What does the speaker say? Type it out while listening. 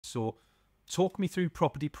So talk me through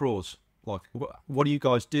Property Pros. Like, what do you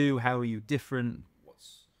guys do? How are you different?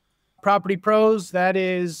 Property Pros, that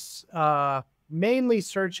is mainly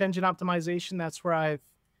search engine optimization. That's where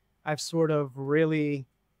I've sort of really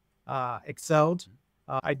excelled.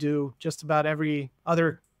 I do just about every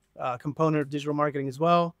other component of digital marketing as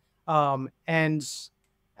well. And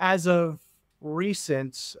as of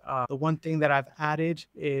recent, the one thing that I've added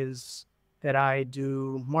is that I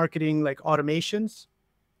do marketing like automations.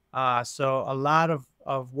 So a lot of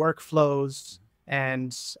workflows.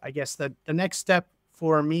 And I guess the next step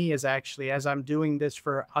for me is actually, as I'm doing this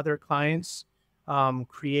for other clients,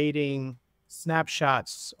 creating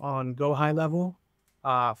snapshots on Go High Level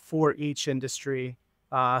for each industry.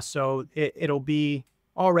 So it'll be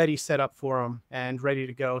already set up for them and ready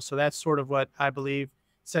to go. So that's sort of what I believe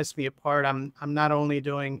sets me apart. I'm not only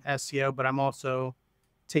doing SEO, but I'm also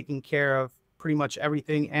taking care of pretty much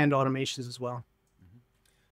everything and automations as well.